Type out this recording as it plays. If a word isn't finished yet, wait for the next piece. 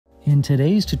In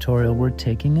today's tutorial, we're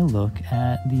taking a look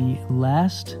at the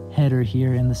last header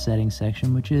here in the settings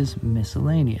section, which is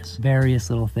miscellaneous. Various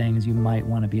little things you might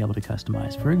want to be able to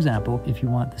customize. For example, if you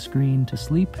want the screen to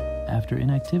sleep after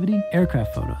inactivity,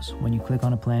 aircraft photos. When you click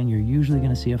on a plane, you're usually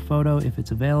going to see a photo if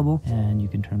it's available, and you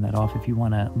can turn that off if you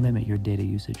want to limit your data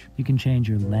usage. You can change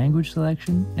your language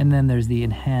selection, and then there's the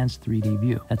enhanced 3D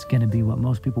view. That's going to be what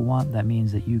most people want. That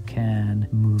means that you can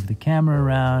move the camera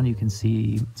around, you can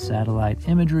see satellite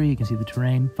imagery, you can see the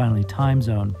terrain. Finally, time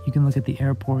zone. You can look at the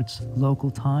airport's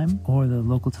local time or the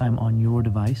local time on your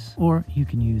device, or you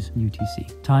can use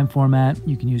UTC. Time format,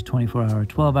 you can use 24-hour,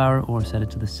 12-hour, or set it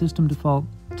to the system default.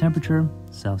 Temperature,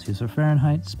 Celsius or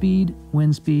Fahrenheit, speed,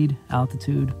 wind speed,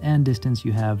 altitude, and distance.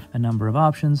 You have a number of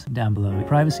options. Down below,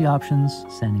 privacy options,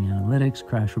 sending analytics,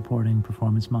 crash reporting,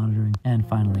 performance monitoring, and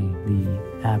finally the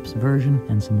app's version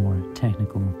and some more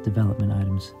technical development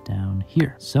items down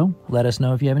here. So let us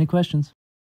know if you have any questions.